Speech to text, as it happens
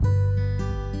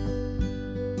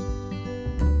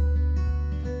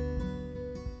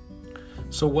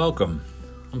So welcome.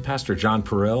 I'm Pastor John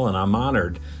Perrill, and I'm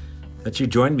honored that you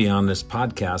joined me on this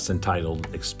podcast entitled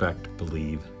Expect,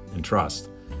 Believe, and Trust.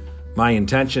 My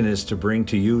intention is to bring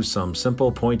to you some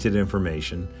simple, pointed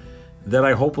information that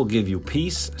I hope will give you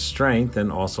peace, strength,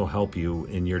 and also help you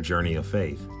in your journey of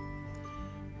faith.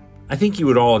 I think you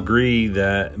would all agree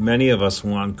that many of us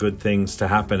want good things to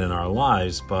happen in our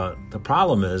lives, but the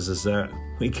problem is that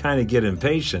we kind of get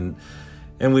impatient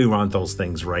and we want those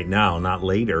things right now, not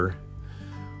later.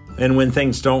 And when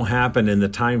things don't happen in the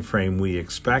time frame we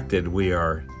expected, we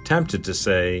are tempted to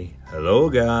say, "Hello,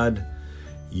 God,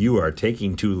 you are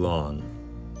taking too long."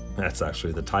 That's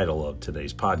actually the title of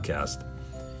today's podcast.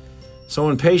 So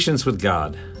in patience with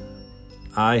God,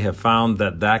 I have found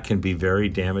that can be very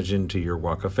damaging to your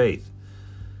walk of faith.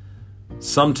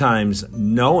 Sometimes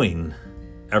knowing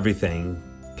everything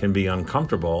can be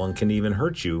uncomfortable and can even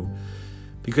hurt you,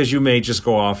 because you may just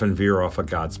go off and veer off of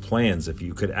God's plans if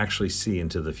you could actually see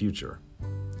into the future.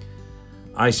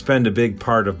 I spend a big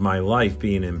part of my life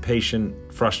being impatient,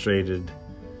 frustrated,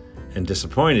 and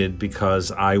disappointed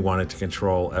because I wanted to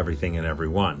control everything and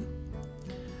everyone.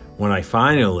 When I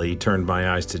finally turned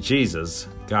my eyes to Jesus,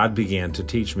 God began to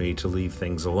teach me to leave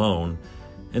things alone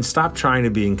and stop trying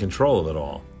to be in control of it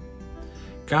all.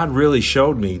 God really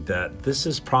showed me that this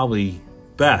is probably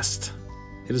best.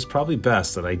 It is probably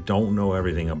best that I don't know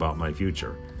everything about my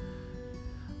future.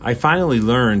 I finally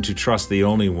learned to trust the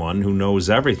only one who knows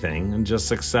everything and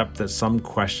just accept that some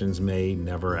questions may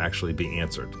never actually be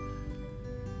answered.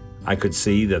 I could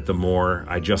see that the more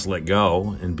I just let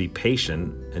go and be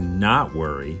patient and not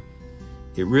worry,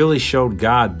 it really showed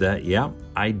God that,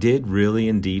 I did really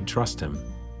indeed trust Him.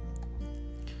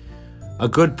 A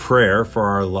good prayer for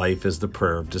our life is the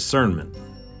prayer of discernment.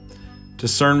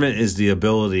 Discernment is the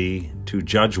ability to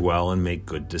judge well and make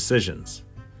good decisions.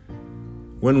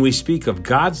 When we speak of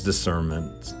God's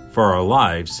discernment for our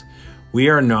lives, we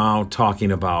are now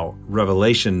talking about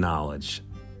revelation knowledge,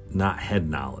 not head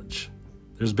knowledge.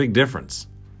 There's a big difference.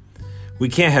 We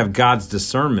can't have God's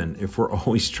discernment if we're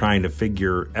always trying to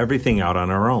figure everything out on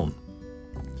our own.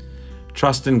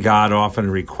 Trust in God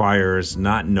often requires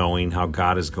not knowing how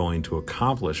God is going to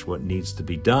accomplish what needs to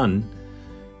be done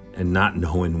and not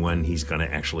knowing when He's going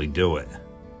to actually do it.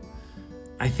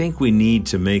 I think we need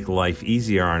to make life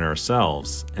easier on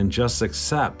ourselves and just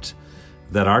accept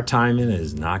that our timing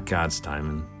is not God's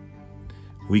timing.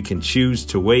 We can choose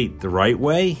to wait the right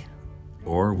way,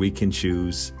 or we can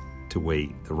choose to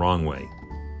wait the wrong way.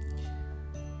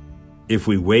 If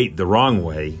we wait the wrong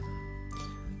way,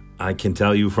 I can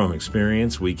tell you from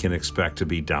experience, we can expect to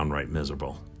be downright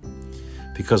miserable,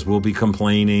 because we'll be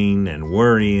complaining and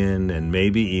worrying and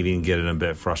maybe even getting a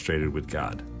bit frustrated with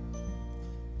God.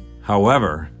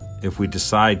 However, if we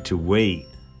decide to wait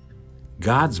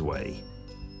God's way,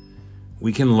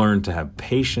 we can learn to have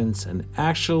patience and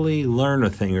actually learn a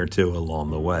thing or two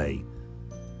along the way.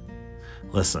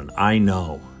 Listen, I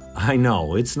know,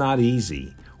 it's not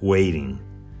easy waiting,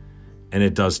 and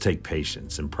it does take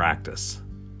patience and practice.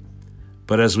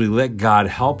 But as we let God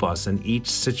help us in each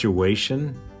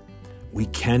situation, we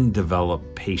can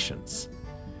develop patience,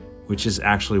 which is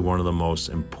actually one of the most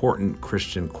important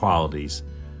Christian qualities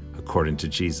according to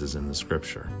Jesus in the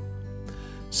Scripture.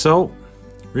 So,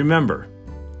 remember,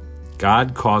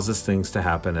 God causes things to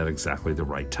happen at exactly the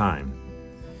right time.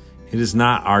 It is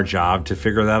not our job to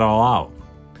figure that all out.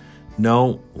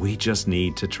 No, we just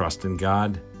need to trust in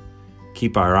God,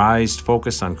 keep our eyes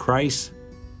focused on Christ,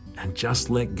 and just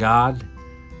let God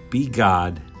be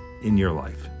God in your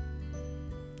life.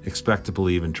 Expect to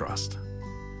believe and trust.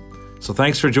 So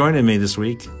thanks for joining me this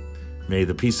week. May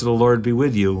the peace of the Lord be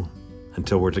with you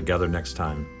until we're together next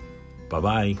time.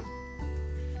 Bye-bye.